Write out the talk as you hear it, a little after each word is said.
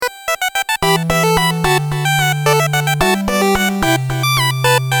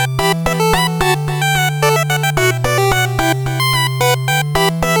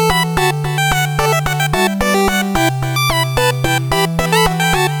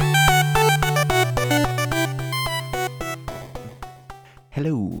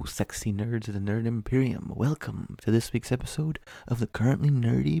sexy nerds of the Nerd Imperium. Welcome to this week's episode of the Currently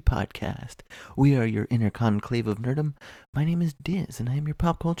Nerdy podcast. We are your inner conclave of nerdom. My name is Diz, and I am your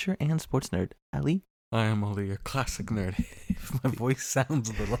pop culture and sports nerd. Ali? I am only a classic nerd. If my voice sounds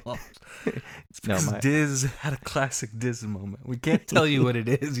a little off, it's because my- Diz had a classic Diz moment. We can't tell you what it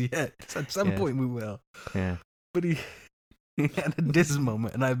is yet. At some Yeah. point we will. Yeah, But he had a Diz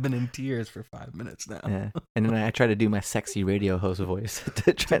moment, and I've been in tears for 5 minutes now. yeah. And then I try to do my sexy radio host voice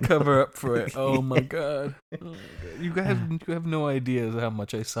to try To cover up for it. Oh my god. Oh my God. You have no idea how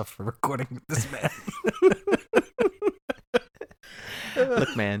much I suffer recording with this man.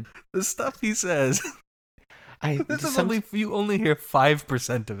 Look, man. The stuff he says. This is you only hear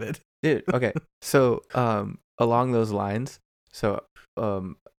 5% of it. Dude, okay. So, along those lines,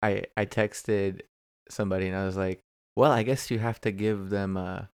 I texted somebody and I was like, well, I guess you have to give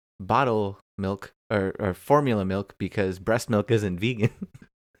them bottle milk or formula milk because breast milk isn't vegan.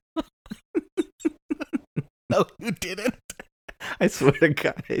 No, you didn't. I swear to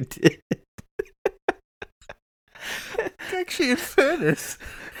God, I did. Actually, in fairness,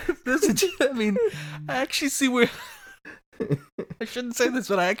 I actually see where. I shouldn't say this,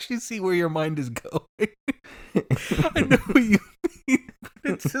 but I actually see where your mind is going. I know what you mean, but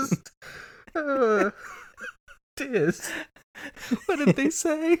it's just. Diz. What did they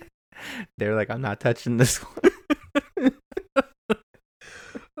say? They're like, I'm not touching this one.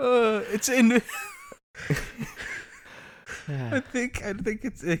 It's in. I think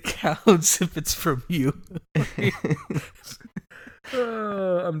it counts if it's from you.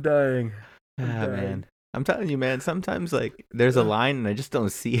 I'm dying. Man. I'm telling you, man, sometimes like there's a line and I just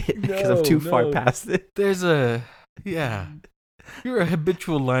don't see it because I'm too far past it. You're a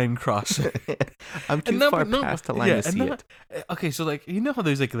habitual line crosser. I'm too far past the line to see it. Okay, so like, you know how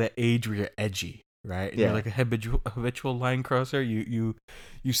there's like that age where you're edgy, right? And you're like a habitual line crosser. You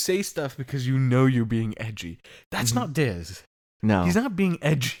say stuff because you know you're being edgy. That's not Diz. No. He's not being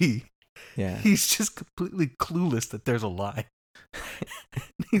edgy. Yeah. He's just completely clueless that there's a line.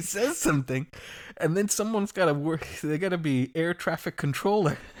 He says something, and then someone's got to work. They got to be air traffic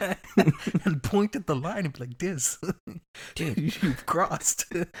controller and point at the line and be like, "Diz, you've crossed.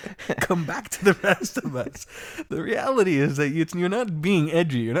 Come back to the rest of us." The reality is that you're not being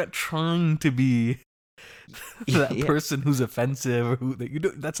edgy. You're not trying to be that person who's offensive or who that you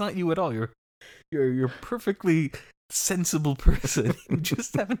do. That's not you at all. You're perfectly sensible person. You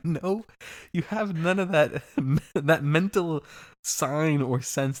just have none of that mental sign or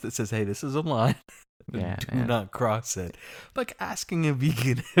sense that says, hey, this is a line. Do not cross it. Like asking a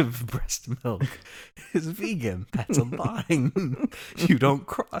vegan if breast milk is vegan. That's a line. You don't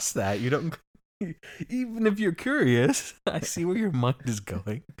cross that. You don't. Even if you're curious, I see where your mind is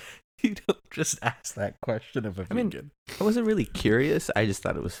going. You don't just ask that question of a vegan. I wasn't really curious. I just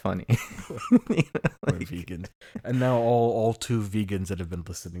thought it was funny. We're vegans. And now all two vegans that have been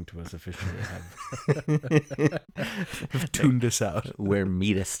listening to us officially have tuned us out. We're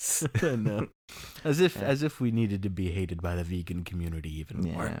meatists. No. As if we needed to be hated by the vegan community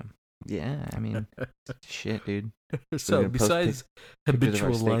even more. Yeah, I mean, shit, dude. So besides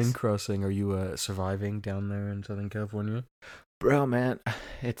habitual line steaks. crossing, are you surviving down there in Southern California? Bro, man,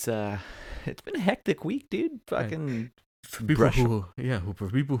 it's been a hectic week, dude. Fucking for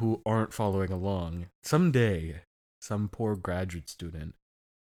people who aren't following along, someday some poor graduate student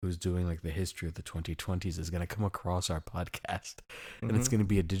who's doing like the history of the 2020s is going to come across our podcast, and it's going to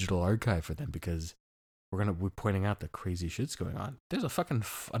be a digital archive for them because we're pointing out the crazy shit's going on. There's a fucking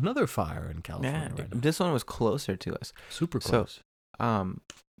another fire in California right now. This one was closer to us. Super close. So,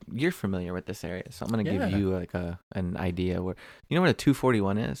 you're familiar with this area, so I'm gonna give you like an idea where you know what a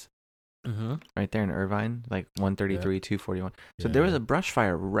 241 is. Mm-hmm. Right there in Irvine, like 133, 241. So there was a brush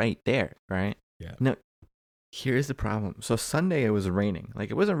fire right there, right? Yeah. No, here's the problem. So Sunday it was raining.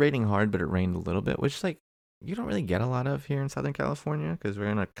 Like it wasn't raining hard, but it rained a little bit, which like you don't really get a lot of here in Southern California because we're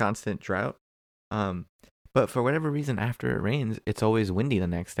in a constant drought. But for whatever reason, after it rains, it's always windy the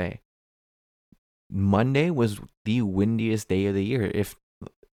next day. Monday was the windiest day of the year. If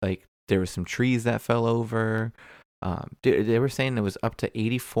like there were some trees that fell over. They were saying it was up to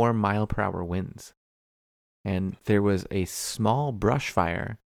 84 mile per hour winds. And there was a small brush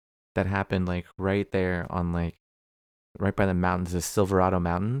fire that happened like right there on like right by the mountains, the Silverado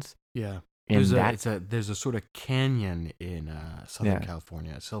Mountains. Yeah. And there's a sort of canyon in Southern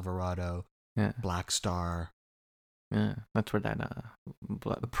California, Silverado, Black Star. Yeah, that's where that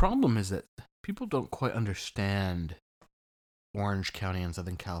The problem is that people don't quite understand Orange County in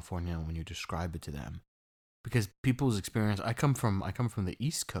Southern California when you describe it to them. Because people's experience, I come from the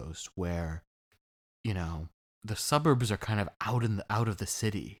East Coast where, you know, the suburbs are kind of out of the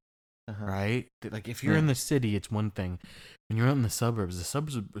city. Uh-huh. right? Like if you're Yeah. in the city, it's one thing. When you're out in the suburbs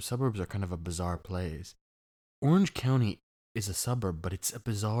are kind of a bizarre place. Orange County is a suburb, but it's a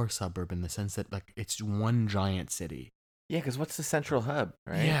bizarre suburb in the sense that like it's one giant city. Yeah, because what's the central hub,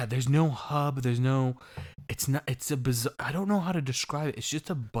 right? Yeah, there's no hub. There's no. It's not. It's a bizarre. I don't know how to describe it. It's just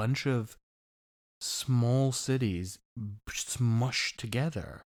a bunch of small cities smushed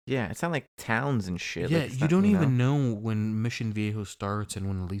together. Yeah, it's not like towns and shit. Yeah, Like it's you not, don't even know when Mission Viejo starts and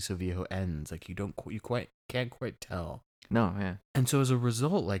when Aliso Viejo ends. Like can't quite tell. No, yeah. And so as a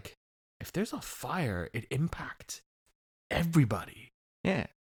result, like if there's a fire, it impacts everybody. Yeah.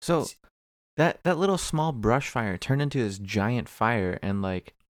 So that little small brush fire turned into this giant fire, and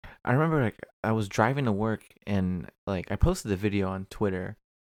like I remember like I was driving to work, and like I posted the video on Twitter.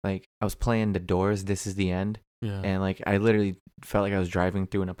 Like I was playing The Doors, This Is the End, Yeah. and like I literally felt like I was driving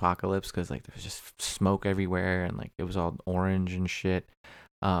through an apocalypse because like there was just smoke everywhere, and like it was all orange and shit.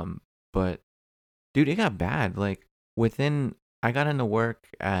 But dude, it got bad. Like within, I got into work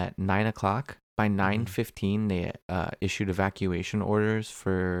at 9 o'clock. By 9:15, they issued evacuation orders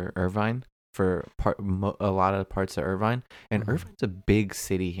for Irvine, for a lot of parts of Irvine, and Irvine's a big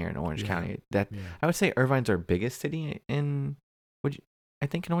city here in Orange County. I would say Irvine's our biggest city in. I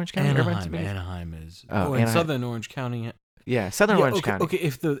think in Orange County, Anaheim is. In Anaheim. Southern Orange County. Yeah, Southern Orange County. Okay,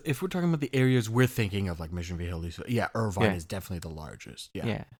 if we're talking about the areas we're thinking of, like Mission Viejo, Aliso, Irvine is definitely the largest.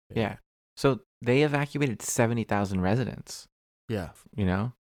 Yeah. So they evacuated 70,000 residents. Yeah. You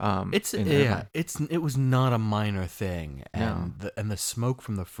know. It was not a minor thing, and the smoke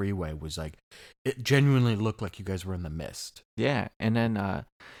from the freeway was like, it genuinely looked like you guys were in the mist. Yeah, and then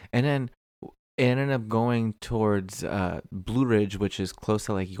it ended up going towards Blue Ridge, which is close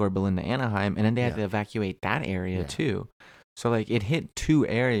to like Yorba Linda, Anaheim, and then they had to evacuate that area too. So like it hit two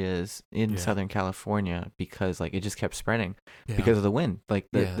areas in Southern California because like it just kept spreading because of the wind. Like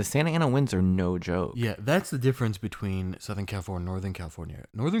the Santa Ana winds are no joke. Yeah, that's the difference between Southern California and Northern California.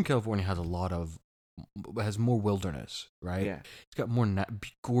 Northern California has more wilderness, right? Yeah. It's got more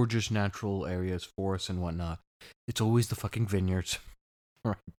gorgeous natural areas, forests and whatnot. It's always the fucking vineyards.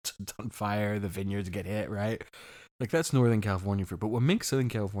 Right, it's on fire. The vineyards get hit. Right, like that's Northern California but what makes Southern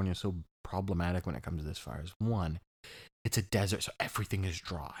California so problematic when it comes to this fire is one, it's a desert, so everything is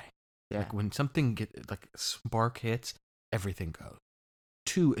dry. Yeah. Like when something like spark hits, everything goes.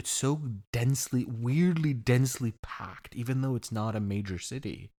 Two, it's so weirdly densely packed, even though it's not a major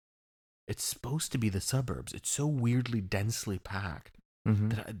city. It's supposed to be the suburbs. It's so weirdly densely packed.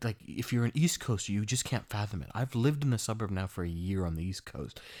 That, like, if you're an East Coaster, you just can't fathom it. I've lived in the suburb now for a year on the East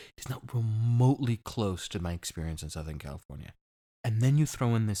Coast. It's not remotely close to my experience in Southern California. And then you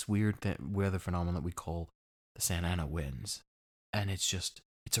throw in this weird weather phenomenon that we call the Santa Ana winds, and it's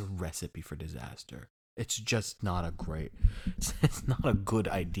a recipe for disaster. It's just not it's not a good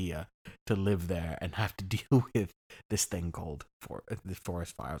idea to live there and have to deal with this thing called the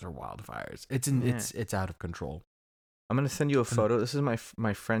forest fires or wildfires. It's out of control. I'm gonna send you a photo. This is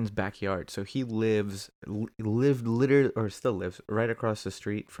my friend's backyard. So he lived literally, or still lives, right across the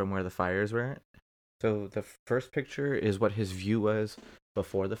street from where the fires were at. So the first picture is what his view was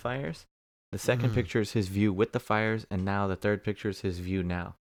before the fires. The second picture is his view with the fires, and now the third picture is his view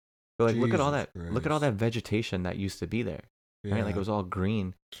now. So like, look at all that vegetation that used to be there, right? Like it was all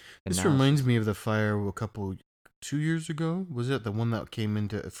green. And this reminds me of the fire 2 years ago. Was it the one that came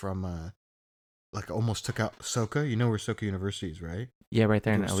from like almost took out Soka? You know where Soka University is, right? Yeah, right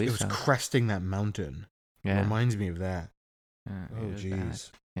there in Aliso. It was cresting that mountain. Yeah. It reminds me of that. Oh,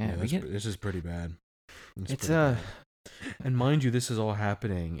 jeez. Yeah, this is pretty bad. Bad. And mind you, this is all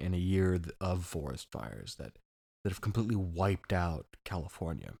happening in a year of forest fires that have completely wiped out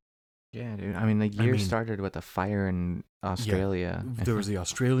California. Yeah, dude. I mean, the year started with a fire in Australia. Yeah, there was the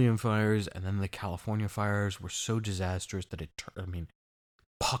Australian fires, and then the California fires were so disastrous that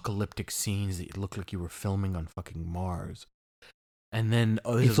apocalyptic scenes that it looked like you were filming on fucking Mars. And then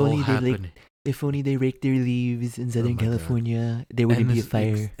this is all happening. If only they raked their leaves in Southern California, there wouldn't be a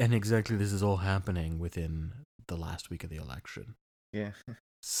fire. And exactly, this is all happening within the last week of the election. Yeah.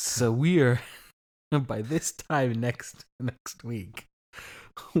 So we are, by this time next week,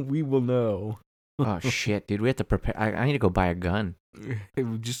 we will know. Oh shit, dude! We have to prepare. I need to go buy a gun.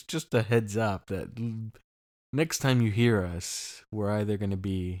 Just a heads up that next time you hear us, we're either going to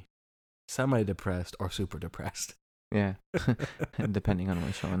be semi-depressed or super depressed. Yeah, depending on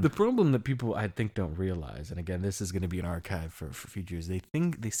which one. The problem that people, I think, don't realize, and again, this is going to be an archive for future years, they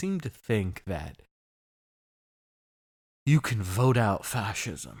seem to think that you can vote out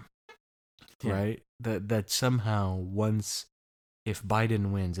fascism, right? That somehow if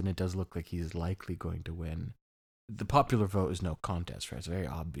Biden wins, and it does look like he's likely going to win, the popular vote is no contest, right? It's very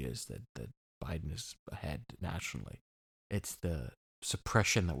obvious that Biden is ahead nationally. It's the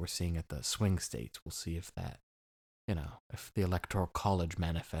suppression that we're seeing at the swing states. We'll see if that, if the electoral college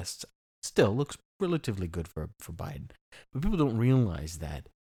manifests, still looks relatively good for Biden. But people don't realize that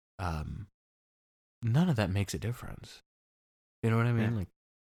none of that makes a difference. You know what I mean? Yeah. Like,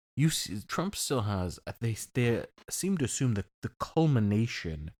 you see, Trump still has. They seem to assume that the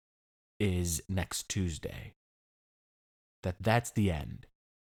culmination is next Tuesday. That's the end.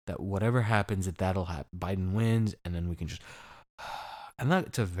 That whatever happens, that'll happen. Biden wins, and then we can just. And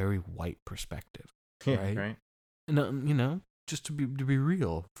that's a very white perspective, right? Right. And just to be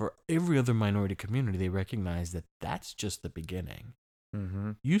real, for every other minority community, they recognize that that's just the beginning.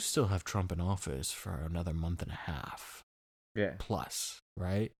 Mm-hmm. You still have Trump in office for another month and a half. Yeah. Plus,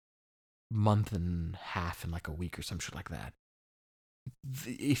 right? Month and a half in like a week or some shit like that.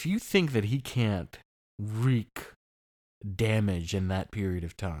 If you think that he can't wreak damage in that period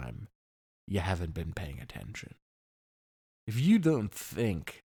of time, you haven't been paying attention. If you don't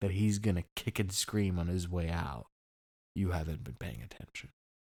think that he's going to kick and scream on his way out, you haven't been paying attention.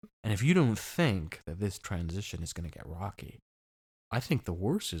 And if you don't think that this transition is going to get rocky, I think the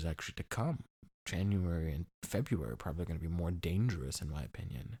worst is actually to come. January and February are probably going to be more dangerous, in my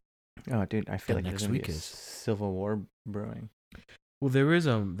opinion. Oh, dude, I feel like next next week week is civil war brewing. Well, there's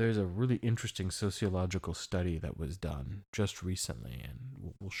a really interesting sociological study that was done just recently,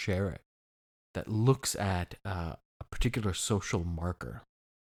 and we'll share it, that looks at a particular social marker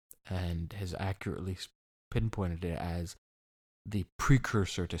and has accurately pinpointed it as the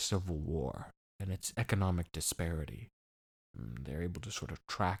precursor to civil war, and it's economic disparity. They're able to sort of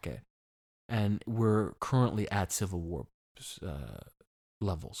track it, and we're currently at civil war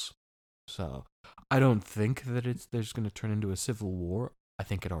levels. So I don't think that there's going to turn into a civil war. I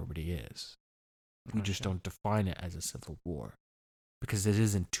think it already is. We just don't define it as a civil war because it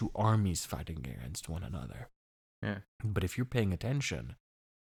isn't two armies fighting against one another. Yeah. But if you're paying attention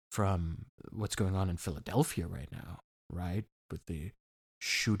from what's going on in Philadelphia right now, right, with the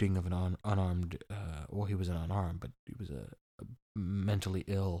shooting of an unarmed, well, he was an unarmed, but he was a mentally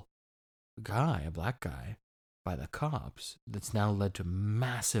ill guy, a black guy, by the cops, that's now led to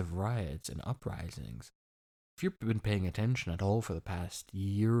massive riots and uprisings. If you've been paying attention at all for the past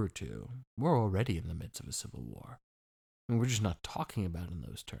year or two, we're already in the midst of a civil war. And we're just not talking about it in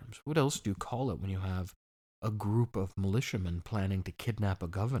those terms. What else do you call it when you have a group of militiamen planning to kidnap a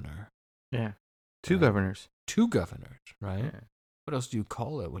governor? Yeah. Two Right. governors. Two governors, right? Yeah. What else do you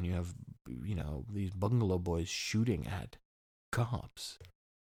call it when you have, these bungalow boys shooting at cops,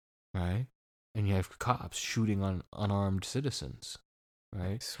 right? And you have cops shooting on unarmed citizens,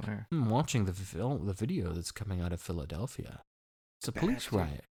 right? I swear. I'm watching the video that's coming out of Philadelphia. It's a police Bad, dude.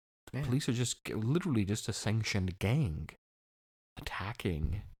 riot. The Yeah. police are just literally just a sanctioned gang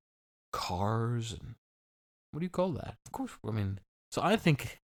attacking cars and what do you call that? Of course, I mean, so I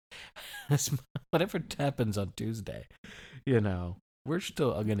think whatever happens on Tuesday, we're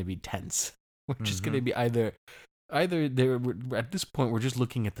still going to be tense. We're just going to be either there. At this point, we're just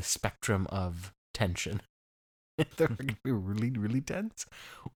looking at the spectrum of tension. Either we're going to be really, really tense,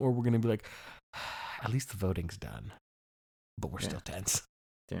 or we're going to be like, at least the voting's done, but we're still tense.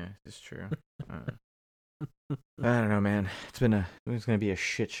 Yeah, it's true. I don't know, man. It's gonna be a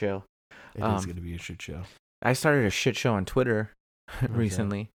shit show. It is going to be a shit show. I started a shit show on Twitter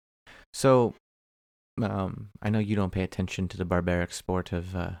recently. So, I know you don't pay attention to the barbaric sport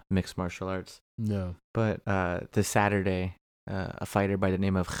of mixed martial arts. No. But this Saturday, a fighter by the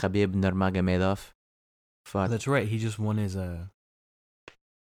name of Khabib Nurmagomedov fought. That's right. He just won his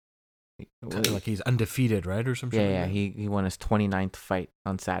like he's undefeated, right, or something. Yeah. He won his 29th fight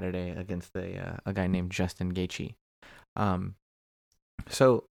on Saturday against a guy named Justin Gaethje.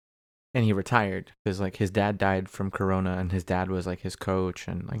 And he retired because like his dad died from corona, and his dad was like his coach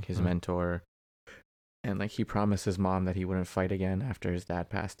and like his mentor. And like he promised his mom that he wouldn't fight again after his dad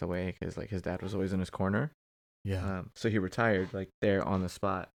passed away because like his dad was always in his corner. Yeah. So he retired like there on the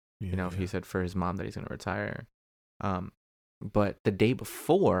spot. Yeah, He said for his mom that he's gonna retire. But the day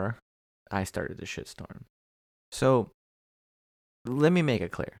before, I started the shitstorm. So let me make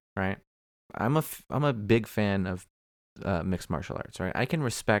it clear, right? I'm a big fan of mixed martial arts, right? I can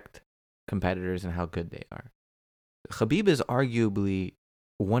respect competitors and how good they are. Khabib is arguably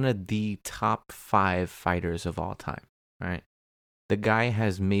one of the top 5 fighters of all time, right? The guy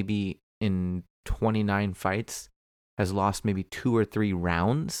has maybe in 29 fights has lost maybe 2 or 3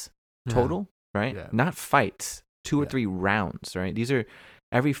 rounds total, right? Yeah. Not fights, 2 or 3 rounds, right?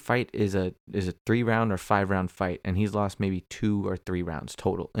 Every fight is a 3-round or 5-round fight, and he's lost maybe 2 or 3 rounds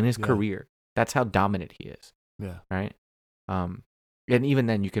total in his career. That's how dominant he is. Yeah. right? And even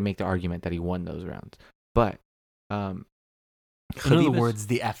then, you can make the argument that he won those rounds. But In Khabib other is- words,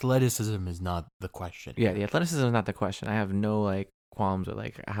 the athleticism is not the question. yeah, the athleticism is not the question. I have no like qualms with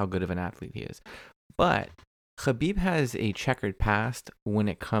like how good of an athlete he is. But Khabib has a checkered past when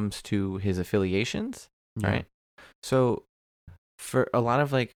it comes to his affiliations, Yeah. right? So for a lot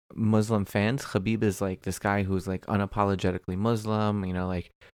of like Muslim fans, Khabib is like this guy who's like unapologetically Muslim, you know,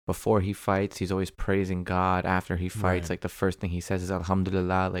 like before he fights, he's always praising God. After he fights, Right. like the first thing he says is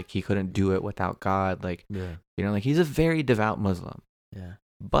Alhamdulillah, like he couldn't do it without God. Like, Yeah. you know, like he's a very devout Muslim. Yeah.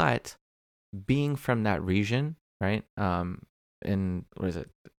 But being from that region, right? In what is it?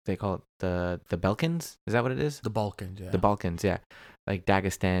 They call it the Balkans. Is that what it is? The Balkans, yeah. The Balkans, yeah, like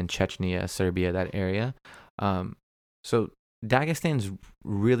Dagestan, Chechnya, Serbia, that area. So Dagestan's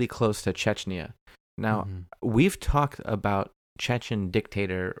really close to Chechnya. Now Mhm. we've talked about Chechen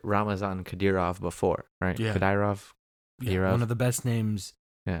dictator Ramazan Kadyrov before, right? Yeah. Kadyrov. Yeah, Kadyrov. one of the best names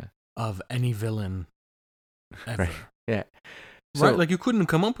Yeah. of any villain ever. Right. Yeah. Right, like you couldn't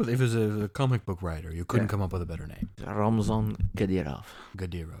come up with, if it was a comic book writer, you couldn't Yeah. come up with a better name. Ramazan Kadyrov.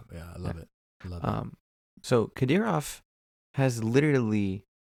 Gadiro, yeah, I love it. I love it. So Kadyrov has literally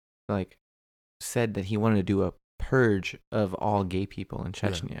like said that he wanted to do a purge of all gay people in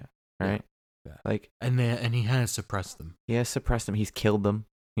Chechnya, Yeah. right? Yeah. Like And he has suppressed them. he has suppressed them, he's killed them,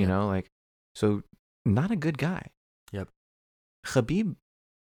 you Yeah. know, like so not a good guy. Yep. Khabib,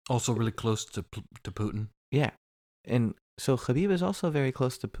 Also really close to Putin. yeah. And so Khabib is also very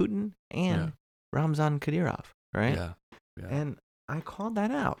close to Putin and Yeah. Ramzan Kadyrov, right? Yeah. Yeah. And I called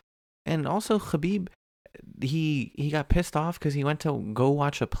that out. And also Khabib, he got pissed off because he went to go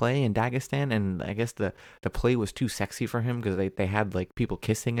watch a play in Dagestan, and I guess the play was too sexy for him because they had like people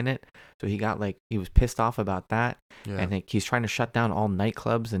kissing in it. So he got like, he was pissed off about that. yeah. And like, he's trying to shut down all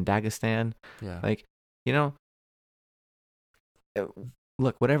nightclubs in Dagestan. yeah. Like, you know,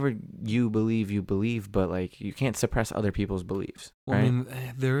 look, whatever you believe, but like you can't suppress other people's beliefs. Well, right? I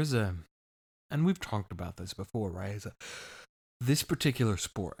mean, there is and we've talked about this before, right? This particular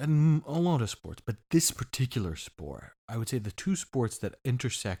sport, and a lot of sports, but this particular sport, I would say the two sports that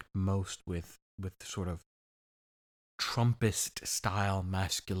intersect most with sort of Trumpist style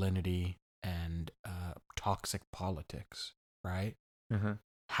masculinity and toxic politics, right? Uh-huh.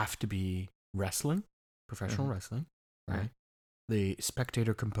 Have to be wrestling, professional Mhm. wrestling, right? Right. The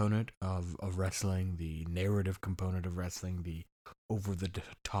spectator component of wrestling, the narrative component of wrestling, the over the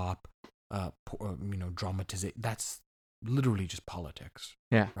top, dramatization. That's literally just politics.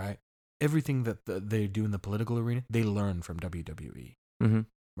 Yeah. Right. Everything that they do in the political arena, they learn from WWE. Mm-hmm.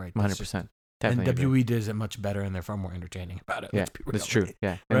 Right. 100%. And Definitely. agree. WWE does it much better, and they're far more entertaining about it. Yeah, let's be real. that's true.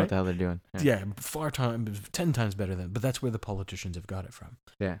 Yeah, they know Right? what the hell they're doing. Yeah, 10 times better than. But that's where the politicians have got it from.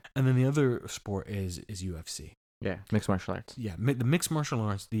 Yeah. And then the other sport is UFC. Yeah, mixed martial arts. Yeah, the mixed martial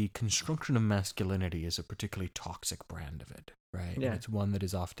arts, the construction of masculinity is a particularly toxic brand of it, right? Yeah. And it's one that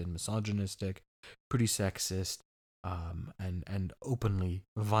is often misogynistic, pretty sexist, and openly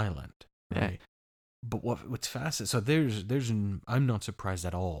violent, right? Yeah. But what's fascinating? So I'm not surprised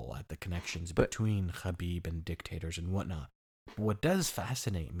at all at the connections But- between Khabib and dictators and whatnot. But what does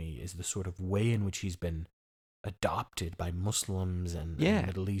fascinate me is the sort of way in which he's been adopted by Muslims and Yeah.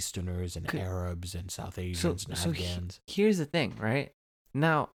 Middle Easterners and Could- Arabs and South Asians and Afghans. Here's the thing, right?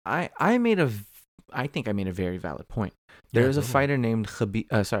 Now, I think I made a very valid point. There Yeah, is a totally. fighter named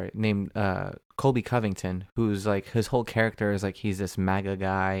Colby Covington, who's like, his whole character is like he's this MAGA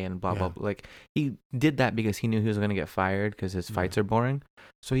guy and blah blah Yeah. blah. Like he did that because he knew he was gonna get fired because his Yeah. fights are boring.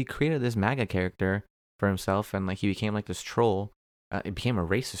 So he created this MAGA character for himself, and like he became like this troll. It became a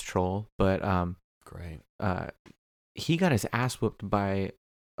racist troll, but Great. he got his ass whooped by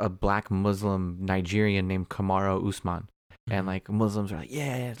a black Muslim Nigerian named Kamaru Usman. Mm-hmm. And like Muslims are like,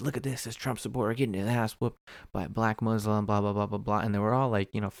 yeah, look at this Trump supporter getting his ass whooped by a black Muslim, blah, blah, blah, blah, blah. And they were all like,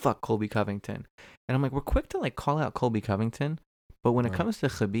 fuck Colby Covington. And I'm like, we're quick to like call out Colby Covington. But when it Right. comes to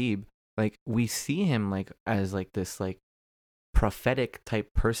Khabib, like we see him like as like this like prophetic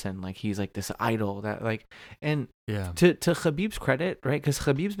type person. Like he's like this idol that like, and Yeah. to Khabib's credit, right? Because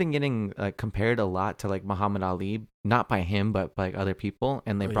Khabib's been getting compared a lot to like Muhammad Ali, not by him, but by like other people.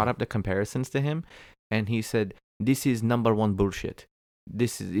 And they Oh, brought yeah. up the comparisons to him. And he said, this is number one bullshit.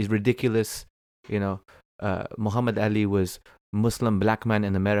 This is ridiculous. Muhammad Ali was Muslim black man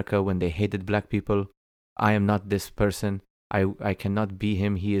in America when they hated black people. I am not this person. I cannot be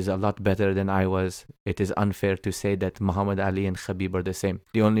him. He is a lot better than I was. It is unfair to say that Muhammad Ali and Khabib are the same.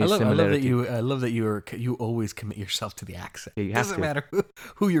 The only I love similarity. that you always commit yourself to the accent. Yeah, you It have doesn't to. matter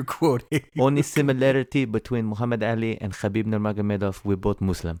who you're quoting. Only similarity between Muhammad Ali and Khabib Nurmagomedov, we're both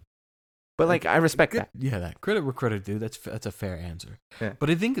Muslim. But like, I respect Good. that. Yeah, that credit where credit due. That's a fair answer. Yeah. But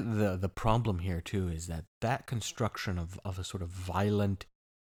I think the problem here too is that construction of a sort of violent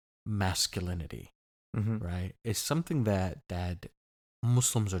masculinity, Mm-hmm. right, is something that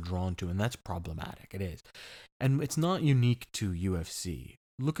Muslims are drawn to, and that's problematic. It is, and it's not unique to UFC.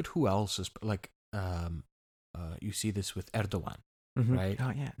 Look at who else is like. You see this with Erdogan, Mm-hmm. right?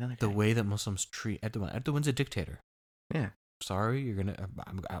 Oh yeah, another The guy. way that Muslims treat Erdogan. Erdogan's a dictator. Yeah. Sorry, you're gonna.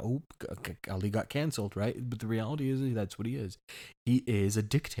 Ali got canceled, right? But the reality is that's what he is. He is a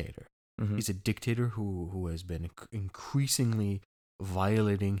dictator. Mm-hmm. He's a dictator who has been increasingly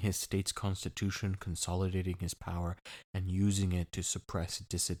violating his state's constitution, consolidating his power, and using it to suppress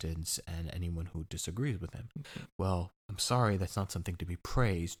dissidents and anyone who disagrees with him. Well, I'm sorry, that's not something to be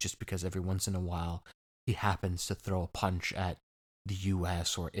praised just because every once in a while he happens to throw a punch at the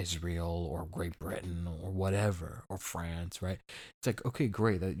US or Israel or Great Britain or whatever, or France, right? It's like, okay,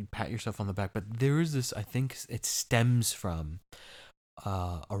 great, that you pat yourself on the back, but there is this, I think it stems from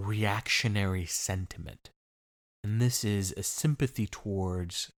a reactionary sentiment. And this is a sympathy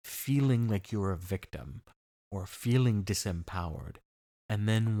towards feeling like you're a victim or feeling disempowered, and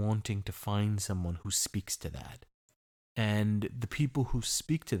then wanting to find someone who speaks to that. And the people who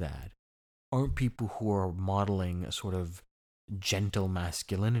speak to that aren't people who are modeling a sort of gentle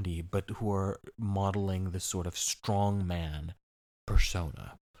masculinity, but who are modeling this sort of strong man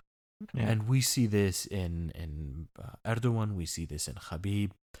persona. Yeah. And we see this in Erdogan, we see this in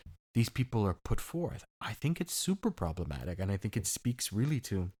Khabib. These people are put forth. I think it's super problematic, and I think it speaks really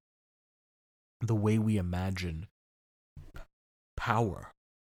to the way we imagine power.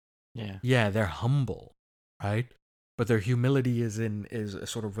 Yeah. Yeah, they're humble, right? But their humility is a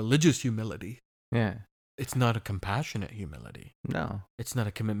sort of religious humility. Yeah. It's not a compassionate humility. No. It's not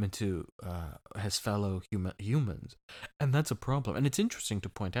a commitment to his fellow humans, and that's a problem. And it's interesting to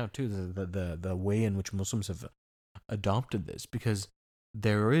point out too the way in which Muslims have adopted this, because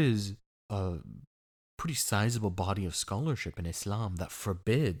there is a pretty sizable body of scholarship in Islam that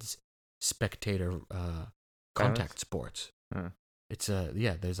forbids spectator contact sports. It's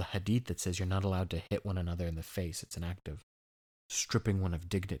there's a hadith that says you're not allowed to hit one another in the face. It's an act of stripping one of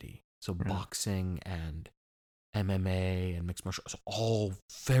dignity. So boxing and MMA and mixed martial arts are all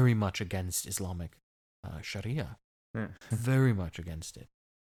very much against Islamic Sharia. Yeah. Very much against it.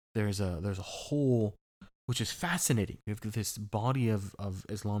 There's a whole, which is fascinating. You have this body of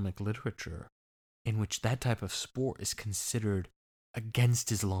Islamic literature in which that type of sport is considered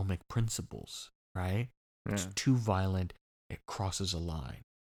against Islamic principles, right? Yeah. It's too violent, it crosses a line.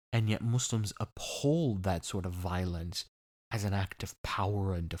 And yet Muslims uphold that sort of violence as an act of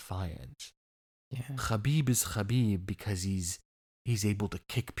power and defiance. Yeah. Khabib is Khabib because he's able to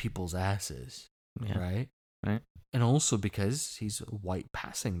kick people's asses, Yeah. right? Right. And also because he's a white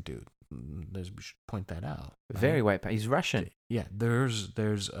passing dude. We should point that out. Right? Very white. He's Russian. Yeah, there's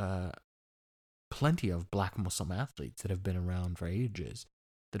plenty of black Muslim athletes that have been around for ages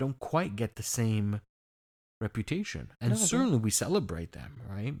that don't quite get the same reputation. And certainly we celebrate them,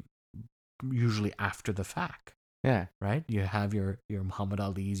 right? Usually after the fact. Yeah. Right? You have your Muhammad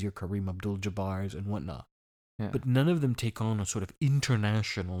Ali's, your Kareem Abdul-Jabbar's and whatnot. Yeah. But none of them take on a sort of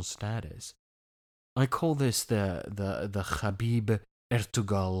international status. I call this the Khabib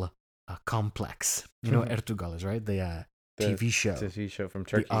Ertugal complex. You know what Ertugal is, right? The TV show. TV show from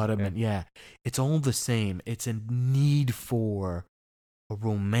Turkey. The Ottoman, yeah. It's all the same. It's a need for a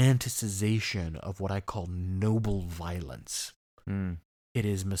romanticization of what I call noble violence. Mm. It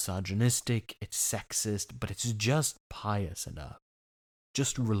is misogynistic, it's sexist, but it's just pious enough,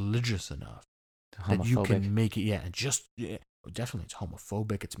 just religious enough that you can make it. Definitely it's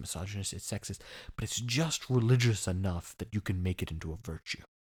homophobic, it's misogynist, it's sexist, but it's just religious enough that you can make it into a virtue.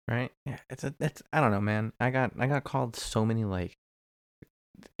 Right? Yeah. It's I don't know, man. I got called so many like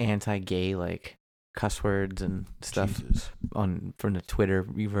anti-gay like cuss words and stuff from the Twitter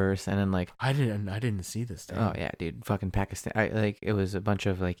reverse, and then like I didn't see this thing. Oh yeah, dude, fucking Pakistan. It was a bunch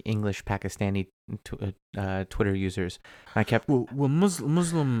of like English Pakistani Twitter users. I kept British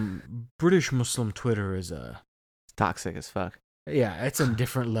Muslim Twitter is toxic as fuck. Yeah, it's a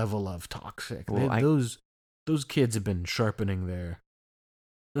different level of toxic. Those kids have been sharpening their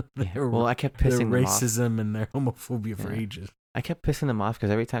I kept pissing their them off. racism and their homophobia for ages. I kept pissing them off because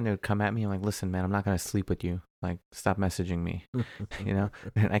every time they would come at me, I'm like, listen, man, I'm not going to sleep with you. Like, stop messaging me, you know?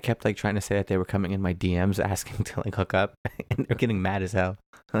 And I kept like trying to say that they were coming in my DMs asking to like hook up, and they're getting mad as hell.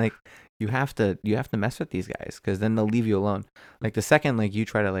 Like, you have to mess with these guys because then they'll leave you alone. Like the second like you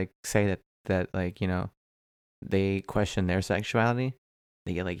try to like say that like, you know, they question their sexuality,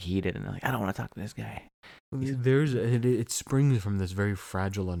 they get like heated and they're like, I don't want to talk to this guy. It springs from this very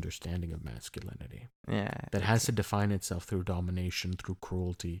fragile understanding of masculinity. Yeah. That has to define itself through domination, through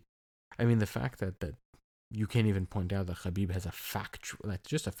cruelty. I mean, the fact that you can't even point out that Khabib has that's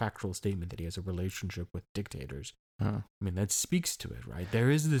just a factual statement that he has a relationship with dictators. Huh. I mean, that speaks to it, right? There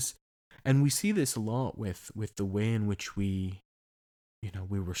is this, and we see this a lot with the way in which we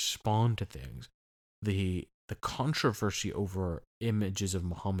respond to things. The controversy over images of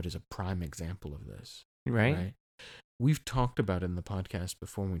Muhammad is a prime example of this. Right? We've talked about it in the podcast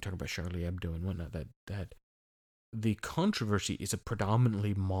before when we talk about Charlie Hebdo and whatnot, that the controversy is a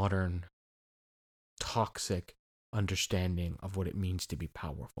predominantly modern, toxic understanding of what it means to be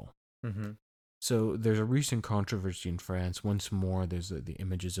powerful. Mm-hmm. So there's a recent controversy in France. Once more, there's the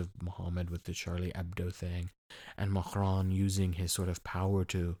images of Muhammad with the Charlie Hebdo thing, and Macron using his sort of power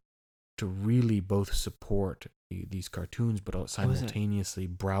to really both support these cartoons, but simultaneously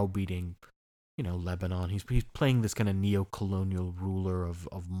browbeating, Lebanon. He's playing this kind of neo-colonial ruler of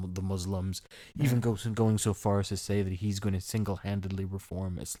the Muslims. Even going so far as to say that he's going to single-handedly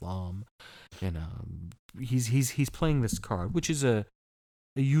reform Islam. He's playing this card, which is a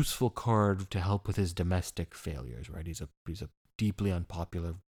useful card to help with his domestic failures. Right? He's a deeply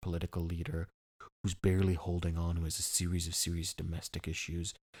unpopular political leader who's barely holding on, who has a series of serious domestic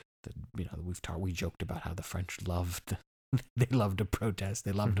issues. That we joked about how the French loved. They love to protest.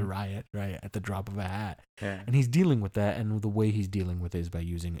 They love to riot, right, at the drop of a hat. Yeah. And he's dealing with that, and the way he's dealing with it is by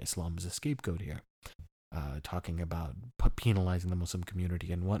using Islam as a scapegoat here, talking about penalizing the Muslim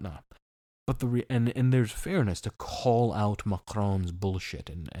community and whatnot. But and there's fairness to call out Macron's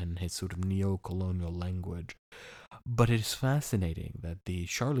bullshit and his sort of neo-colonial language. But it is fascinating that the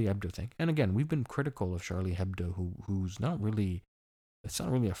Charlie Hebdo thing, and again, we've been critical of Charlie Hebdo, who's not really. It's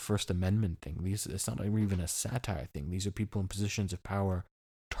not really a First Amendment thing. It's not even a satire thing. These are people in positions of power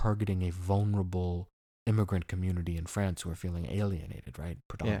targeting a vulnerable immigrant community in France who are feeling alienated, right?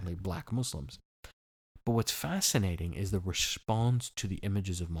 Predominantly black Muslims. But what's fascinating is the response to the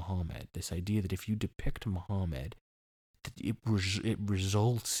images of Muhammad. This idea that if you depict Muhammad, it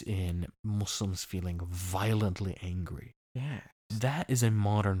results in Muslims feeling violently angry. Yeah. That is a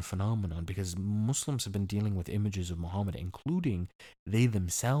modern phenomenon because Muslims have been dealing with images of Muhammad, including they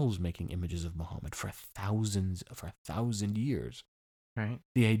themselves making images of Muhammad for 1,000 years. Right.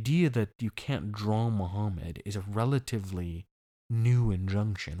 The idea that you can't draw Muhammad is a relatively new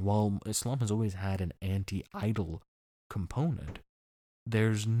injunction. While Islam has always had an anti-idol component,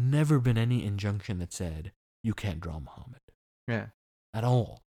 there's never been any injunction that said you can't draw Muhammad. Yeah. At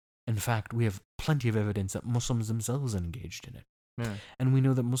all. In fact, we have plenty of evidence that Muslims themselves engaged in it. Yeah. And we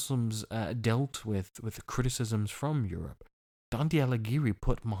know that Muslims dealt with criticisms from Europe. Dante Alighieri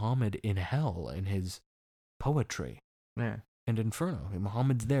put Muhammad in hell in his poetry. Yeah. And Inferno.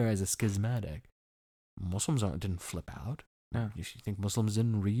 Muhammad's there as a schismatic. Muslims didn't flip out. No. If you think Muslims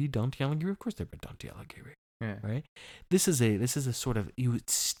didn't read Dante Alighieri, of course they read Dante Alighieri. Yeah. Right? This is a sort of, it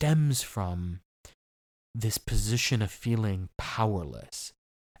stems from this position of feeling powerless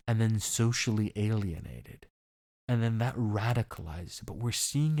and then socially alienated. And then that radicalized, but we're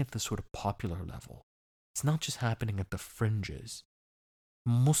seeing it at the sort of popular level. It's not just happening at the fringes.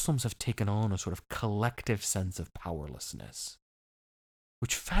 Muslims have taken on a sort of collective sense of powerlessness,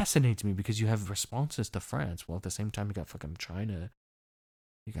 which fascinates me because you have responses to France, while at the same time you got fucking China.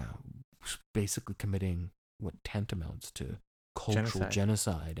 You got basically committing what tantamounts to cultural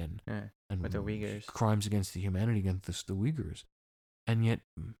genocide and with the Uyghurs. Crimes against the humanity against the Uyghurs. And yet,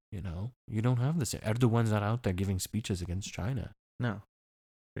 you don't have this. Erdogan's not out there giving speeches against China. No,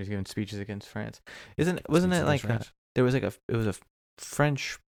 but he's giving speeches against France. Wasn't it like there was it was a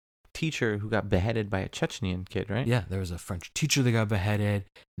French teacher who got beheaded by a Chechnyan kid, right? Yeah, there was a French teacher that got beheaded.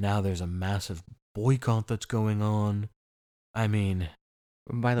 Now there's a massive boycott that's going on. I mean,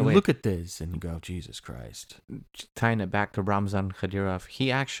 by the way, look at this and you go, Jesus Christ. Tying it back to Ramzan Kadyrov,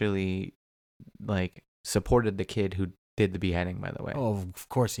 he actually supported the kid who did the beheading, by the way. Oh, of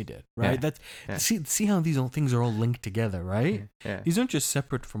course he did, right? Yeah. See how these things are all linked together, right? Yeah. These aren't just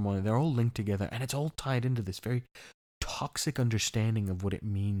separate from one another. They're all linked together, and it's all tied into this very toxic understanding of what it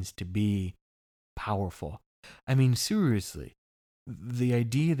means to be powerful. I mean, seriously, the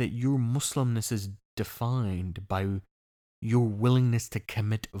idea that your Muslimness is defined by your willingness to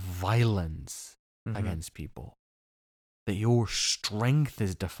commit violence against people. That your strength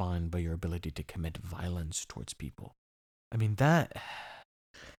is defined by your ability to commit violence towards people. I mean, that...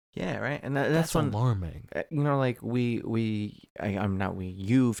 Yeah, right? And that's alarming. You've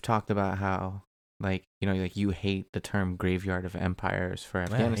talked about how, you hate the term graveyard of empires for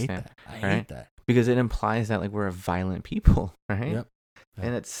Afghanistan. I hate that. Because it implies that, we're a violent people, right? Yep.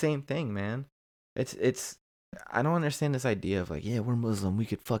 And it's same thing, man. It's I don't understand this idea of like, yeah, we're Muslim, we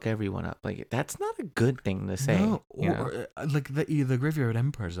could fuck everyone up. Like that's not a good thing to say. No, you know? or like the Graveyard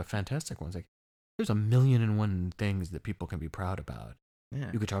Empire is a fantastic one. It's like there's 1,000,001 things that people can be proud about. Yeah.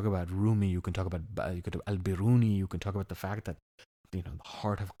 You could talk about Rumi, you can talk about Al-Biruni, you can talk about the fact that the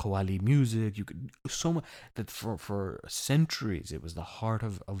heart of Qawwali music. You could so much that for centuries it was the heart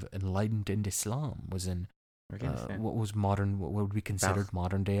of enlightened Islam was in what was modern, what would be considered Balkh.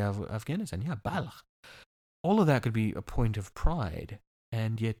 modern day of Afghanistan. Yeah, Balkh. All of that could be a point of pride,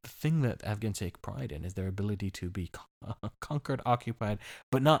 and yet the thing that Afghans take pride in is their ability to be conquered, occupied,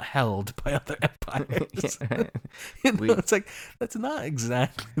 but not held by other empires. It's like that's not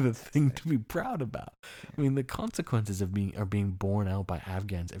exactly the thing to be proud about. I mean, the consequences of being borne out by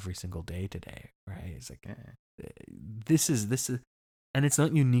Afghans every single day today, right? It's like this is, and it's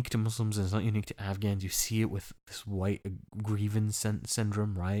not unique to Muslims. And it's not unique to Afghans. You see it with this white grievance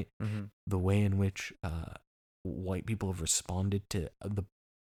syndrome, right? Mm-hmm. The way in which white people have responded to the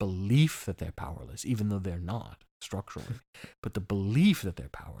belief that they're powerless, even though they're not structurally, but the belief that they're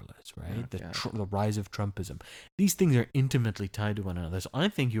powerless, right? The rise of Trumpism. These things are intimately tied to one another. So I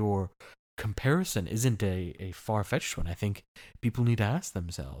think your comparison isn't a far-fetched one. I think people need to ask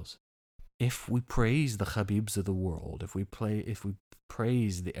themselves, if we praise the Khabibs of the world, if we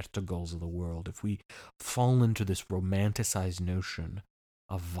praise the Ertugals of the world, if we fall into this romanticized notion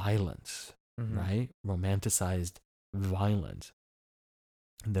of violence, mm-hmm. right? Romanticized violence.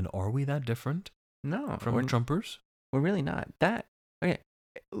 And then are we that different? No. From Trumpers? We're really not. That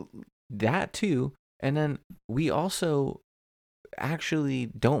too. And then we also actually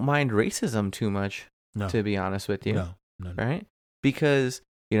don't mind racism too much, to be honest with you. No. Right? Because,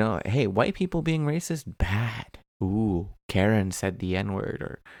 hey, white people being racist, bad. Ooh, Karen said the N-word,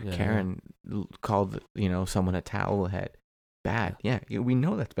 or Karen called, someone a towel head. Bad. Yeah, we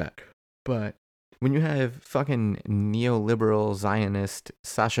know that's bad. But when you have fucking neoliberal Zionist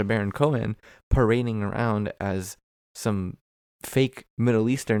Sacha Baron Cohen parading around as some fake Middle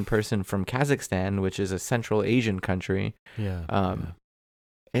Eastern person from Kazakhstan, which is a Central Asian country,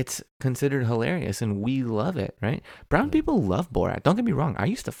 it's considered hilarious, and we love it, right? Brown people love Borat. Don't get me wrong. I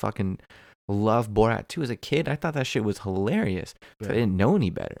used to fucking love Borat too as a kid. I thought that shit was hilarious. I didn't know any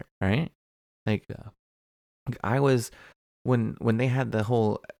better, right? Like, I was when they had the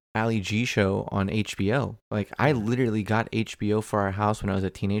whole Ali G show on HBO. Like, I literally got HBO for our house when I was a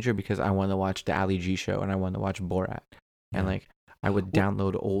teenager because I wanted to watch the Ali G show and I wanted to watch Borat. And like, I would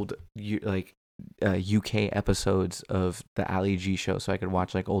download old UK episodes of the Ali G show so I could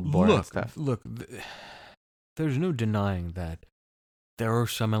watch like old Borat stuff. Look, there's no denying that there are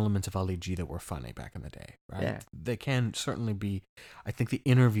some elements of Ali G that were funny back in the day, right? Yeah. They can certainly be. I think the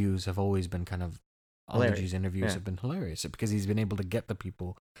interviews have always been kind of. Ali G's interviews have been hilarious because he's been able to get the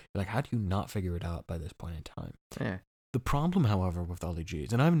people. Like, how do you not figure it out by this point in time? Yeah. The problem, however, with Ali G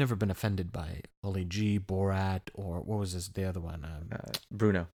is, and I've never been offended by Ali G, Borat, or what was the other one?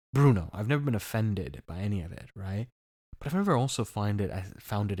 Bruno. I've never been offended by any of it, right? But I've never also found it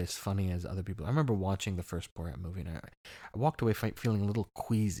as funny as other people. I remember watching the first Borat movie, and I walked away feeling a little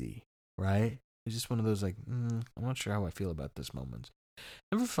queasy, right? It's just one of those, like, I'm not sure how I feel about this moment.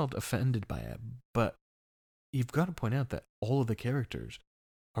 Never felt offended by it, but you've got to point out that all of the characters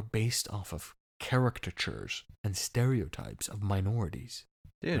are based off of caricatures and stereotypes of minorities.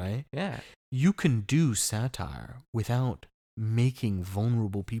 Dude, right? Yeah. You can do satire without making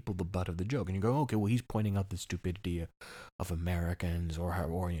vulnerable people the butt of the joke. And you go, okay, well, he's pointing out the stupidity of Americans or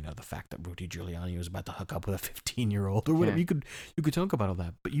the fact that Rudy Giuliani was about to hook up with a 15-year-old or whatever. Yeah. You could talk about all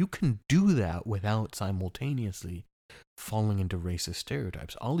that, but you can do that without simultaneously falling into racist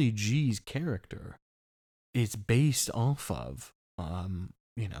stereotypes. Ali G's character is based off of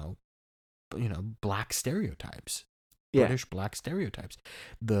black stereotypes. British black stereotypes.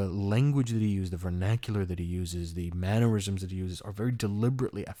 The language that he uses, the vernacular that he uses, the mannerisms that he uses are very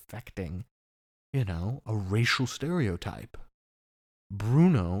deliberately affecting, a racial stereotype.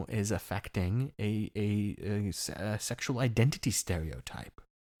 Bruno is affecting a sexual identity stereotype,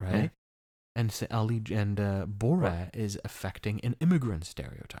 right? Yeah. And Borat is affecting an immigrant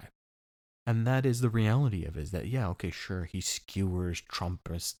stereotype. And that is the reality of it, is that, sure, he skewers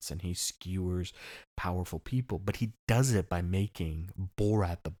Trumpists and he skewers powerful people, but he does it by making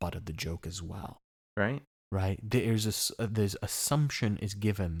Borat the butt of the joke as well. Right? Right? There's assumption is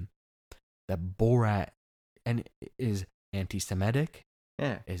given that Borat is anti-Semitic,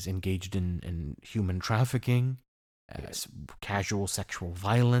 is engaged in human trafficking, casual sexual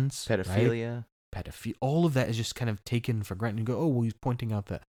violence, pedophilia. Right? All of that is just kind of taken for granted. You go, oh, well, he's pointing out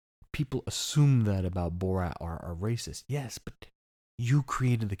that people assume that about Borat are racist. Yes, but You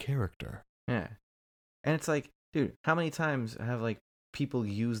created the character. Yeah. And it's like, dude, how many times have like people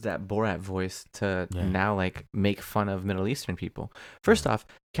use that Borat voice to now like make fun of Middle Eastern people? First off,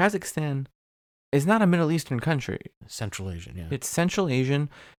 Kazakhstan is not a Middle Eastern country. Central Asian, yeah. It's Central Asian.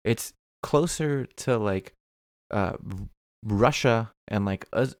 It's closer to like uh Russia and like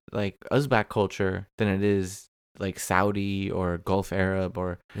Uzbek culture than it is like Saudi or Gulf Arab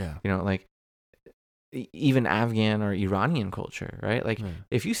or like even Afghan or Iranian culture, right? Like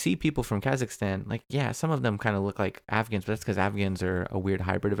if you see people from Kazakhstan, like some of them kind of look like Afghans, but that's because Afghans are a weird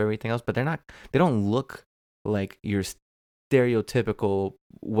hybrid of everything else. But they don't look like your stereotypical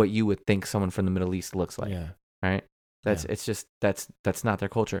what you would think someone from the Middle East looks like, right? It's just that's not their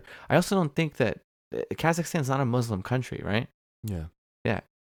culture. I also don't think that Kazakhstan's not a Muslim country, right? Yeah.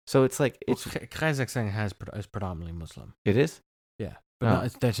 So it's like Kazakhstan is predominantly Muslim. It is. Yeah,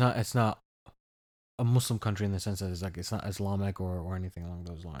 but it's not a Muslim country in the sense that it's not Islamic or anything along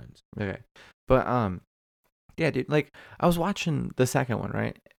those lines. Okay, but yeah, dude. Like I was watching the second one,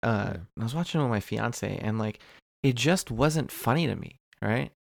 right? I was watching with my fiance, and like it just wasn't funny to me,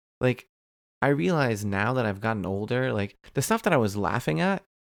 right? Like I realize now that I've gotten older, like the stuff that I was laughing at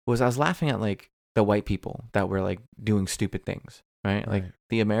I was laughing at like the white people that were like doing stupid things, right? Like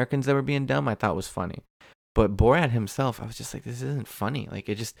the Americans that were being dumb, I thought was funny, but Borat himself, I was just like, this isn't funny. Like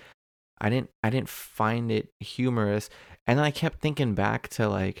it just. I didn't find it humorous, and then I kept thinking back to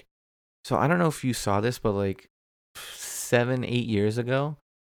like, so I don't know if you saw this, but like 7-8 years ago,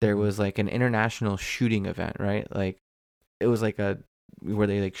 there was like an international shooting event, right? Like it was like where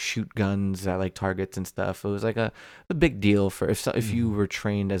they like shoot guns at like targets and stuff. It was like a big deal for if you were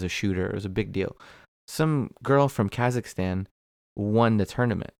trained as a shooter. It was a big deal. Some girl from Kazakhstan won the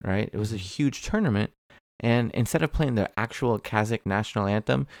tournament, right? It was a huge tournament. And instead of playing the actual Kazakh national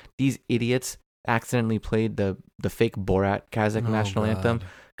anthem, these idiots accidentally played the fake Borat Kazakh national anthem.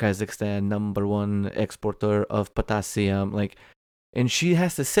 Kazakhstan, #1 exporter of potassium. Like, and she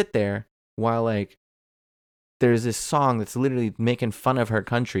has to sit there while like there's this song that's literally making fun of her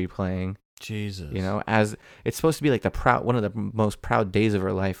country playing. Jesus. You know, as it's supposed to be like one of the most proud days of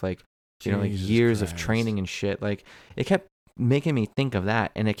her life. Like, you know, like years of training and shit. Like, it kept making me think of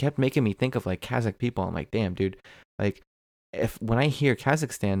that, and it kept making me think of like Kazakh people. I'm like, damn, dude, like when I hear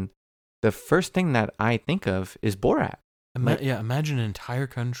Kazakhstan, the first thing that I think of is Borat. Imagine an entire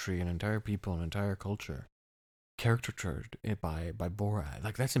country, an entire people, an entire culture caricatured by Borat.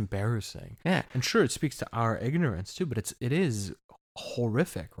 Like that's embarrassing. Yeah, and sure, it speaks to our ignorance too, but it is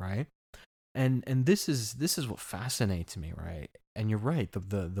horrific, right? And this is what fascinates me, right? And you're right,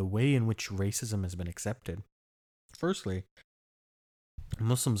 the way in which racism has been accepted. Firstly,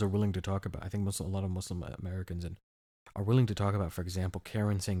 Muslims are willing to talk about. I think a lot of Muslim Americans are willing to talk about, for example,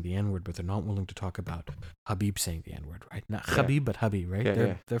 Karen saying the N-word, but they're not willing to talk about Habib saying the N-word, right? Not Habib, but Habib, right?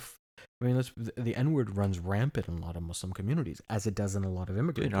 They're I mean, the N-word runs rampant in a lot of Muslim communities, as it does in a lot of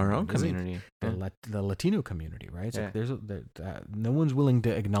immigrant in our own community, the Latino community, right? So no one's willing to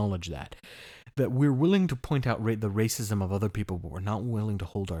acknowledge that we're willing to point out the racism of other people, but we're not willing to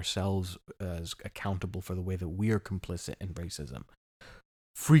hold ourselves as accountable for the way that we are complicit in racism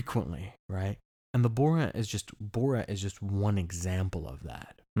frequently, right? And Borat is just one example of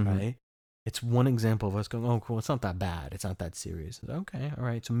that, right? It's one example of us going, oh, cool, it's not that bad. It's not that serious. It's okay, all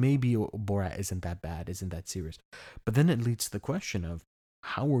right. So maybe Borat isn't that bad, isn't that serious. But then it leads to the question of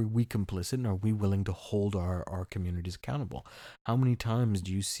how are we complicit and are we willing to hold our communities accountable? How many times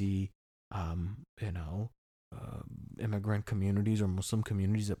do you see, immigrant communities or Muslim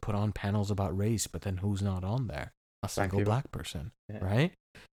communities that put on panels about race, but then who's not on there? A single black person, right?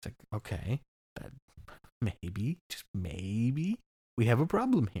 It's like, okay, that just maybe we have a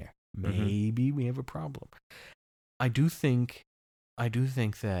problem here. Maybe we have a problem. I do think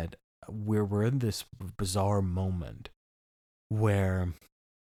that we're in this bizarre moment where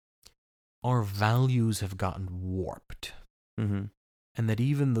our values have gotten warped. And that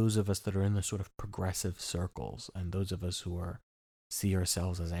even those of us that are in the sort of progressive circles, and those of us who see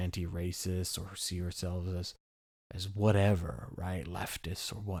ourselves as anti-racist or see ourselves as whatever, right,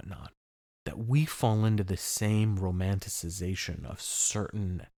 leftists or whatnot, that we fall into the same romanticization of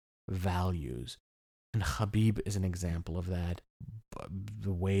certain values. And Habib is an example of that.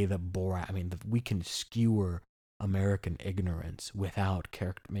 The way that Borat, we can skewer American ignorance without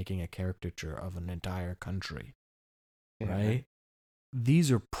making a caricature of an entire country, right?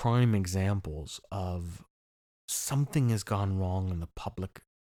 These are prime examples of something has gone wrong in the public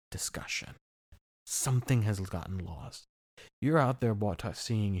discussion. Something has gotten lost. You're out there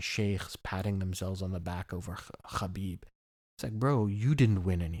seeing sheikhs patting themselves on the back over Habib. It's like, bro, you didn't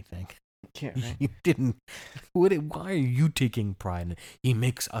win anything. Yeah, right. You didn't. Why are you taking pride in it? He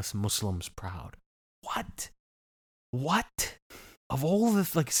makes us Muslims proud. What? What? Of all the,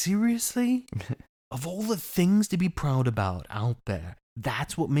 like, seriously? Of all the things to be proud about out there,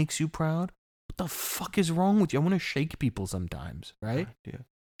 that's what makes you proud? What the fuck is wrong with you? I want to shake people sometimes, right? Yeah.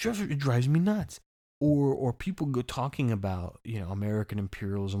 It drives me nuts. Or people go talking about, American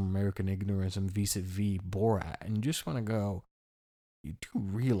imperialism, American ignorism vis-a-vis Borat, and you just want to go, you do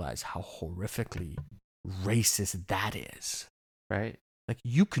realize how horrifically racist that is. Right. Like,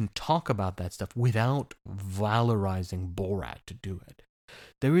 you can talk about that stuff without valorizing Borat to do it.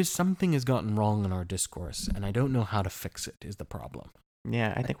 There is something has gotten wrong in our discourse, and I don't know how to fix it, is the problem.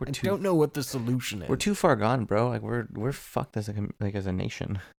 Yeah, I think I don't know what the solution is. We're too far gone, bro. Like we're fucked as a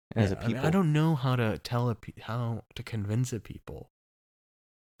nation, as a people. I don't know how to how to convince a people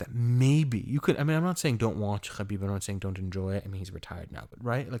that maybe you could. I mean, I'm not saying don't watch Khabib. I'm not saying don't enjoy it. I mean, he's retired now, but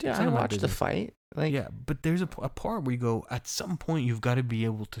right? Like, Yeah, it's I not my watched the business. fight. Like, Yeah, but there's a part where you go, at some point, you've got to be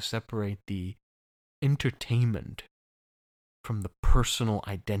able to separate the entertainment from the personal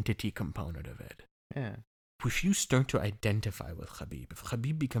identity component of it. yeah, If you start to identify with Khabib, if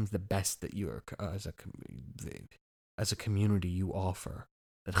Khabib becomes the best that you're as a community you offer,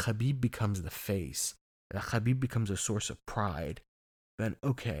 that Khabib becomes the face, that Khabib becomes a source of pride, then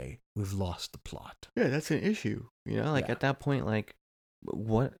okay, we've lost the plot. yeah, that's an issue. Like Yeah. at that point, like,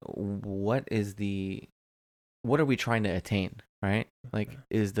 what are we trying to attain, right? Like,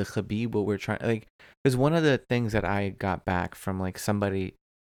 is the Khabib what we're trying? Like, because one of the things that I got back from like somebody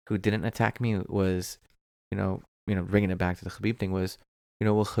who didn't attack me was, bringing it back to the Khabib thing was,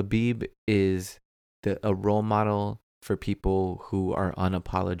 well, Khabib is a role model for people who are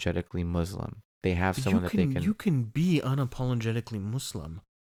unapologetically Muslim. They have someone that they can. You can be unapologetically Muslim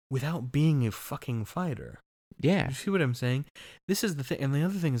without being a fucking fighter. Yeah. You see what I'm saying? This is the thing. And the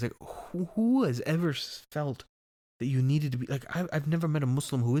other thing is, like, who has ever felt that you needed to be, like, I've never met a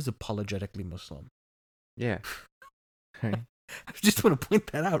Muslim who is apologetically Muslim. Yeah. Right. I just want to point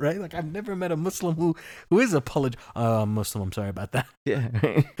that out, right? Like, I've never met a Muslim who is Muslim. I'm sorry about that. Yeah.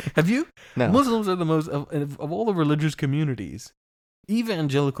 Have you? No. Muslims are the most of all the religious communities.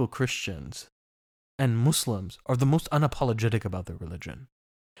 Evangelical Christians and Muslims are the most unapologetic about their religion.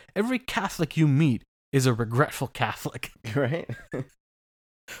 Every Catholic you meet is a regretful Catholic. Right.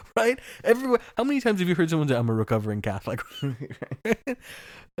 Right? Everywhere. How many times have you heard someone say, "I'm a recovering Catholic"?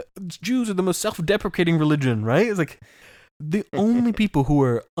 Jews are the most self-deprecating religion, right? It's like the only people who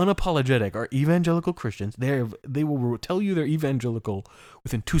are unapologetic are evangelical Christians. They will tell you they're evangelical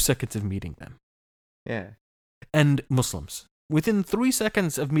within 2 seconds of meeting them. Yeah. And Muslims. Within 3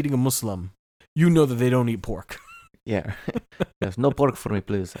 seconds of meeting a Muslim, you know that they don't eat pork. Yeah. Yes. No pork for me,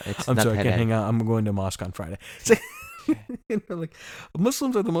 please. I'm sorry, I can't hang out. I'm going to mosque on Friday. It's like,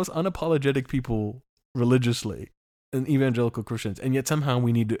 Muslims are the most unapologetic people religiously, and evangelical Christians, and yet somehow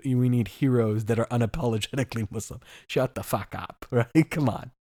we need heroes that are unapologetically Muslim. Shut the fuck up, right? Come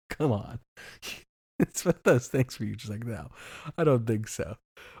on. It's one of those things where you're just like, no, I don't think so.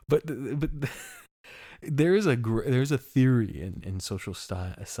 But there's a theory in social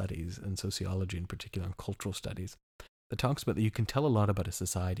studies and sociology in particular, and cultural studies, that talks about that you can tell a lot about a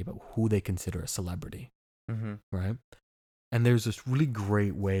society about who they consider a celebrity, right? And there's this really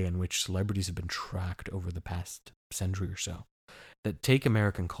great way in which celebrities have been tracked over the past century or so. That take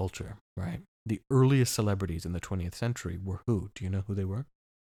American culture, right? The earliest celebrities in the 20th century were who? Do you know who they were?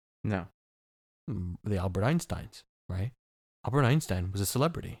 No. The Albert Einsteins, right? Albert Einstein was a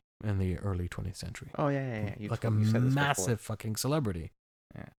celebrity in the early 20th century. Oh, yeah. Like a massive fucking celebrity,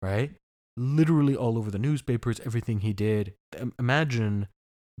 yeah. Right? Literally all over the newspapers, everything he did. Imagine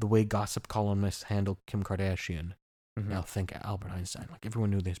the way gossip columnists handle Kim Kardashian. Now think Albert Einstein. Like, everyone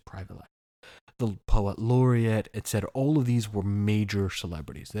knew his private life. The poet laureate, etc. All of these were major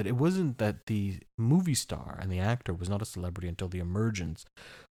celebrities. That it wasn't that the movie star and the actor was not a celebrity until the emergence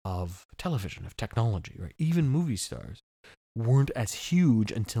of television, of technology, right? Even movie stars weren't as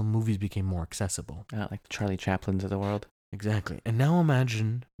huge until movies became more accessible. Like the Charlie Chaplins of the world. Exactly. And now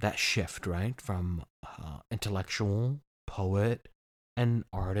imagine that shift, right? From intellectual, poet, and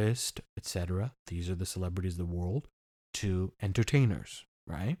artist, etc. These are the celebrities of the world, to entertainers,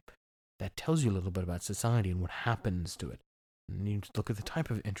 right? That tells you a little bit about society and what happens to it. And you look at the type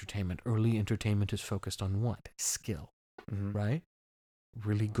of entertainment. Early entertainment is focused on what? Skill, right?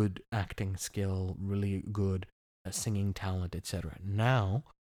 Really good acting skill, really good singing talent, etc. Now,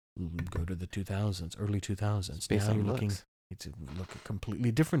 go to the 2000s, early 2000s. Now you're looking at a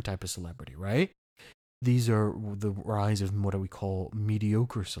completely different type of celebrity, right? These are the rise of what we call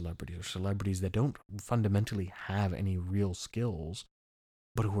mediocre celebrities, or celebrities that don't fundamentally have any real skills,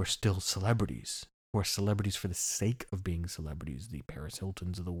 but who are still celebrities, who are celebrities for the sake of being celebrities, the Paris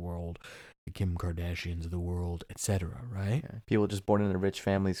Hiltons of the world, the Kim Kardashians of the world, etc., right? Yeah. People just born into rich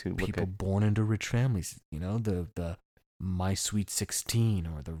families who look People good. born into rich families, the My Sweet 16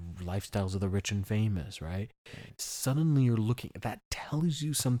 or the lifestyles of the rich and famous, right? Suddenly you're looking, that tells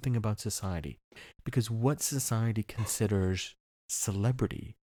you something about society, because what society considers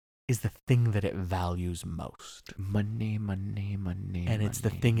celebrity is the thing that it values most. Money, money, money. And it's the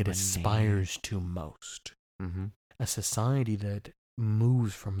money, thing it money. aspires to most. Mm-hmm. A society that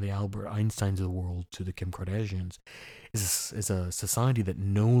moves from the Albert Einsteins of the world to the Kim Kardashians is a society that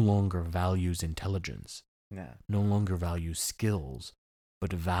no longer values intelligence, Yeah. no longer values skills,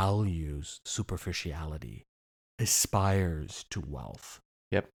 but values superficiality, aspires to wealth.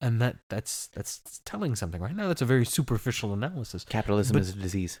 Yep. And that's telling something, right? Now that's a very superficial analysis. Capitalism But- is a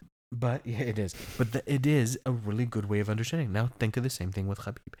disease. But yeah, it is. But it is a really good way of understanding. Now think of the same thing with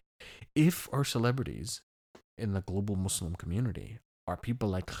Khabib. If our celebrities in the global Muslim community are people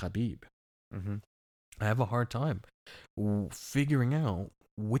like Khabib, Mm-hmm. I have a hard time figuring out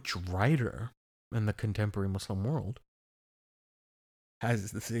which writer in the contemporary Muslim world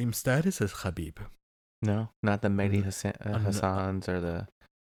has the same status as Khabib. No, not the Mehdi no. Hassans or the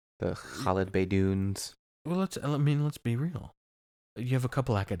Khalid Beydoun's. Well, let's be real. You have a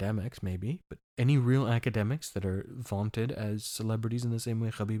couple academics, maybe, but any real academics that are vaunted as celebrities in the same way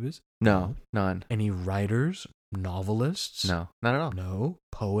Khabib is? No, none. Any writers, novelists? No, not at all. No.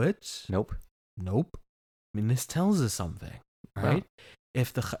 Poets? Nope. Nope. I mean, this tells us something, Wow. right?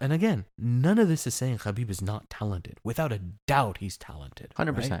 And again, none of this is saying Khabib is not talented. Without a doubt, he's talented.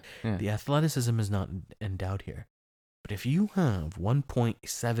 100%. right? Yeah. The athleticism is not in doubt here. But if you have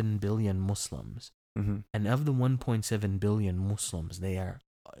 1.7 billion Muslims, Mm-hmm. and of the 1.7 billion Muslims, they are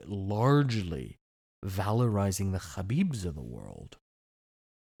largely valorizing the Khabibs of the world,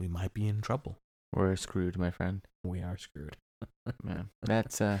 we might be in trouble. We're screwed, my friend. We are screwed. Man,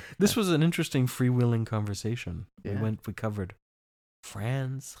 that's This was an interesting freewheeling conversation. Yeah. We covered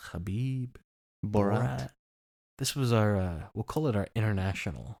France, Khabib, Borat. This was our, we'll call it our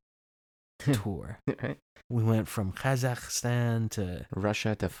international tour. Right? We went from Kazakhstan to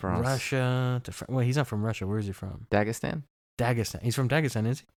Russia to France. Russia to well, he's not from Russia. Where is he from? Dagestan. Dagestan. He's from Dagestan,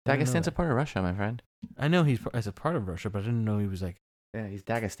 is he? I didn't know Dagestan's a that. part of Russia, my friend. I know he's as a part of Russia, but I didn't know he was like. Yeah, he's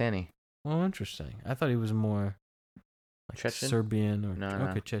Dagestani. Oh, interesting. I thought he was more like Chechen? Serbian or No.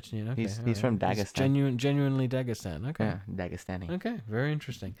 Chechnyan. Okay, He's all from He's Dagestan. genuinely Dagestan. Okay. Yeah, Dagestani. Okay, very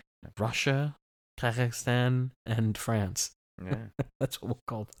interesting. Russia, Kazakhstan, and France. Yeah. That's what we'll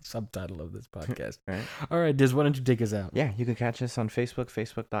call the subtitle of this podcast. Right. All right, Diz, why don't you take us out? Yeah, you can catch us on Facebook,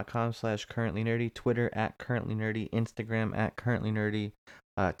 facebook.com/currentlynerdy, Twitter @currentlynerdy, Instagram @currentlynerdy,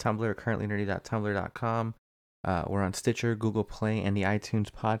 Tumblr, currentlynerdy.tumblr.com. We're on Stitcher, Google Play, and the iTunes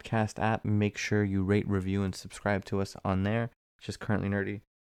podcast app. Make sure you rate, review, and subscribe to us on there. It's just Currently Nerdy.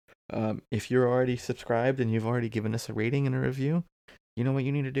 If you're already subscribed and you've already given us a rating and a review, you know what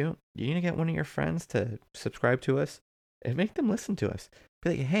you need to do? You need to get one of your friends to subscribe to us and make them listen to us.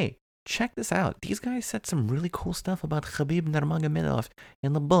 Be like, hey, check this out. These guys said some really cool stuff about Khabib Nurmagomedov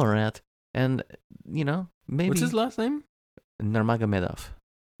and the Borat. And, you know, maybe... What's his last name? Nurmagomedov.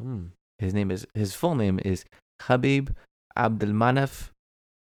 His full name is Khabib Abdulmanaf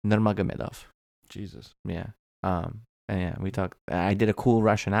Nurmagomedov. Jesus. Yeah. And yeah, we talked. I did a cool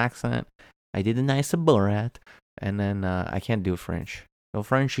Russian accent. I did a nice Borat. And then I can't do French. So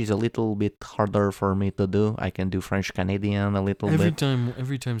French is a little bit harder for me to do. I can do French Canadian a little bit.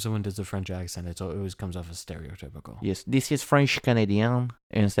 Every time someone does a French accent, it always comes off as stereotypical. Yes, this is French Canadian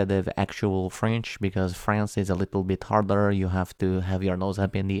instead of actual French because France is a little bit harder. You have to have your nose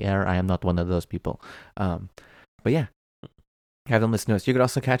up in the air. I am not one of those people. But yeah, have them listen to us. You could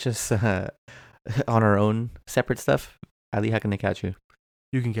also catch us on our own separate stuff. Ali, how can they catch you?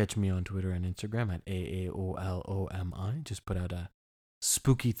 You can catch me on Twitter and Instagram at AAOLOMI. Just put out a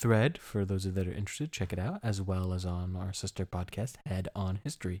spooky thread for those of you that are interested. Check it out, as well as on our sister podcast, Head on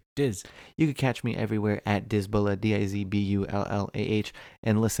History. Diz. You can catch me everywhere at Dizbullah, DIZBULLAH.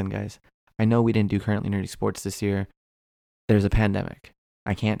 And listen, guys, I know we didn't do Currently Nerdy Sports this year. There's a pandemic.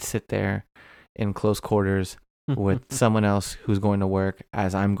 I can't sit there in close quarters with someone else who's going to work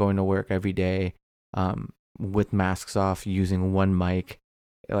as I'm going to work every day, with masks off, using one mic,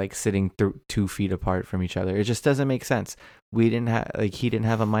 like sitting 2 feet apart from each other. It just doesn't make sense. He didn't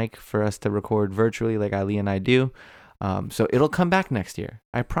have a mic for us to record virtually like Ali and I do. So it'll come back next year.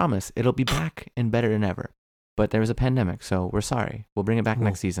 I promise. It'll be back and better than ever. But there was a pandemic, so we're sorry. We'll bring it back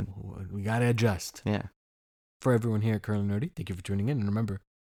next season. We got to adjust. Yeah. For everyone here at Currently Nerdy, thank you for tuning in. And remember,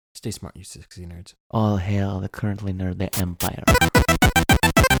 Stay smart, you 60 nerds. All hail the currently nerdly empire.